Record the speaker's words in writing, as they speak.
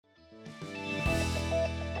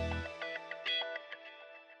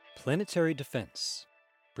Planetary Defense,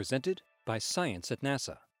 presented by Science at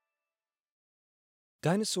NASA.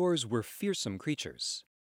 Dinosaurs were fearsome creatures.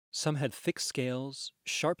 Some had thick scales,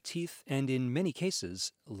 sharp teeth, and in many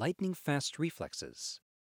cases, lightning-fast reflexes.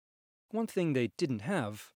 One thing they didn't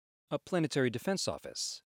have: a planetary defense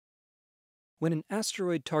office. When an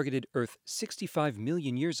asteroid targeted Earth 65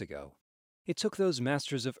 million years ago, it took those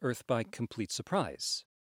masters of Earth by complete surprise.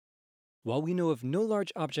 While we know of no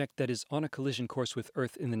large object that is on a collision course with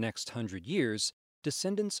Earth in the next 100 years,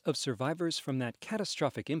 descendants of survivors from that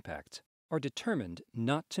catastrophic impact are determined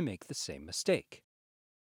not to make the same mistake.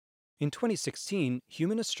 In 2016,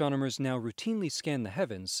 human astronomers now routinely scan the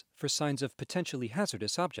heavens for signs of potentially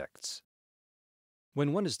hazardous objects.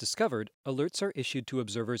 When one is discovered, alerts are issued to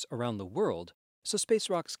observers around the world, so space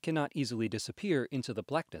rocks cannot easily disappear into the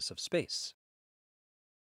blackness of space.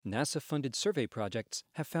 NASA-funded survey projects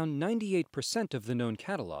have found 98% of the known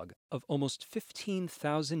catalog of almost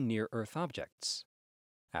 15,000 near-Earth objects.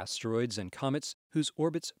 Asteroids and comets whose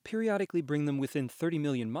orbits periodically bring them within 30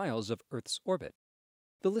 million miles of Earth's orbit.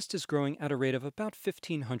 The list is growing at a rate of about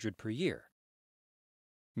 1,500 per year.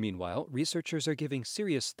 Meanwhile, researchers are giving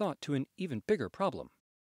serious thought to an even bigger problem.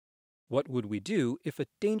 What would we do if a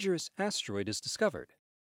dangerous asteroid is discovered?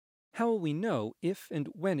 How will we know if and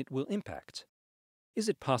when it will impact? Is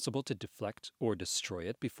it possible to deflect or destroy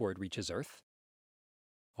it before it reaches Earth?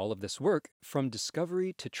 All of this work, from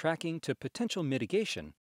discovery to tracking to potential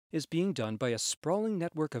mitigation, is being done by a sprawling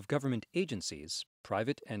network of government agencies,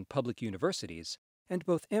 private and public universities, and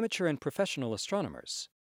both amateur and professional astronomers.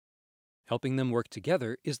 Helping them work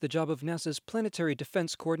together is the job of NASA's Planetary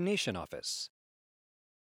Defense Coordination Office.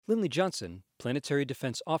 Lindley Johnson, Planetary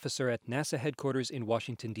Defense Officer at NASA headquarters in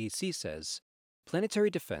Washington, D.C., says, "Planetary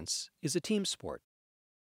defense is a team sport."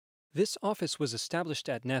 This office was established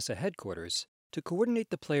at NASA headquarters to coordinate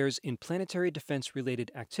the players in planetary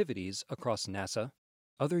defense-related activities across NASA,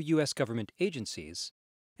 other U.S. government agencies,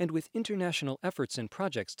 and with international efforts and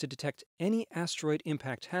projects to detect any asteroid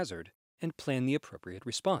impact hazard and plan the appropriate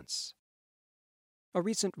response. A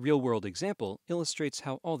recent real-world example illustrates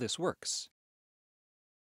how all this works.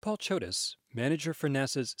 Paul Chodas, manager for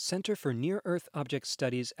NASA's Center for Near-Earth Object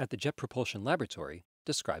Studies at the Jet Propulsion Laboratory,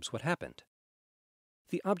 describes what happened.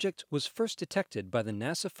 The object was first detected by the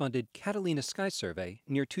NASA-funded Catalina Sky Survey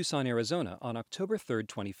near Tucson, Arizona on October 3,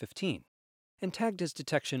 2015, and tagged as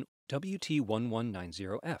detection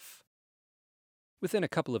WT1190F. Within a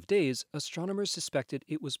couple of days, astronomers suspected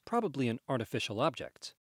it was probably an artificial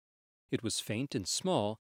object. It was faint and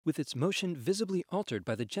small, with its motion visibly altered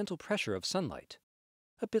by the gentle pressure of sunlight,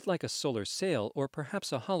 a bit like a solar sail or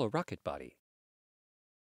perhaps a hollow rocket body.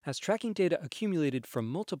 As tracking data accumulated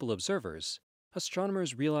from multiple observers,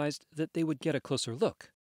 astronomers realized that they would get a closer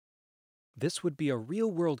look. This would be a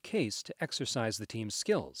real-world case to exercise the team's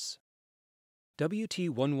skills.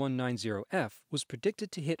 WT1190F was predicted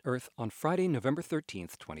to hit Earth on Friday, November 13,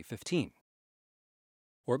 2015.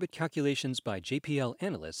 Orbit calculations by JPL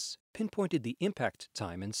analysts pinpointed the impact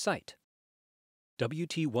time and site.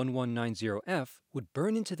 WT1190F would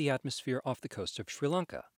burn into the atmosphere off the coast of Sri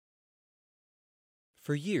Lanka.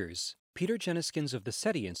 For years, Peter Jeniskins of the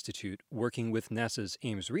SETI Institute, working with NASA's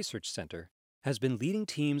Ames Research Center, has been leading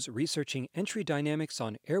teams researching entry dynamics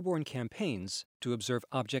on airborne campaigns to observe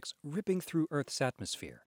objects ripping through Earth's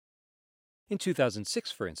atmosphere. In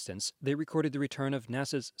 2006, for instance, they recorded the return of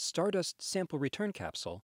NASA's Stardust Sample Return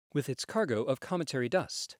Capsule with its cargo of cometary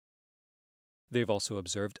dust. They've also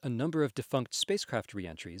observed a number of defunct spacecraft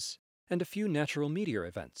re-entries and a few natural meteor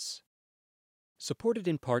events. Supported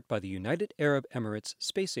in part by the United Arab Emirates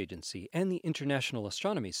Space Agency and the International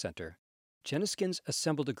Astronomy Center, Jeniskins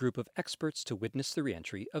assembled a group of experts to witness the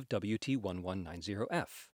re-entry of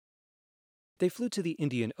WT1190F. They flew to the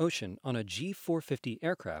Indian Ocean on a G450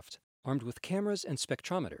 aircraft armed with cameras and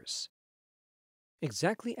spectrometers.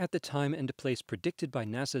 Exactly at the time and place predicted by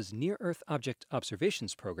NASA's Near-Earth Object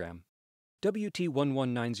Observations Program,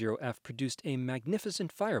 WT1190F produced a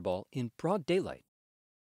magnificent fireball in broad daylight.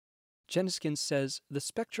 Jeniskins says the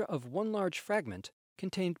spectra of one large fragment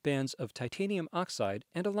contained bands of titanium oxide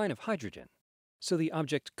and a line of hydrogen, so the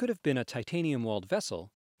object could have been a titanium-walled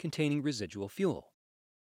vessel containing residual fuel.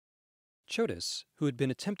 Chodas, who had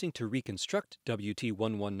been attempting to reconstruct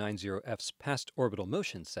WT1190F's past orbital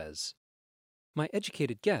motion, says, "My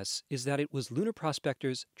educated guess is that it was Lunar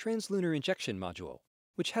Prospector's Translunar Injection Module,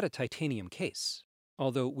 which had a titanium case,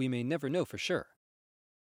 although we may never know for sure.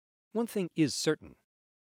 One thing is certain.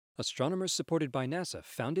 Astronomers supported by NASA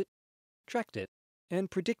found it, tracked it,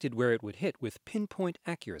 and predicted where it would hit with pinpoint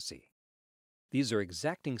accuracy. These are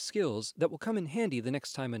exacting skills that will come in handy the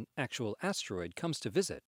next time an actual asteroid comes to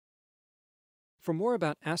visit." For more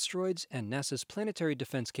about asteroids and NASA's planetary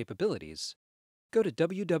defense capabilities, go to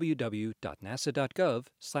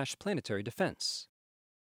www.nasa.gov/planetary defense.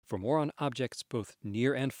 For more on objects both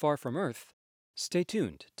near and far from Earth, stay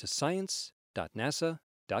tuned to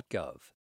science.nasa.gov.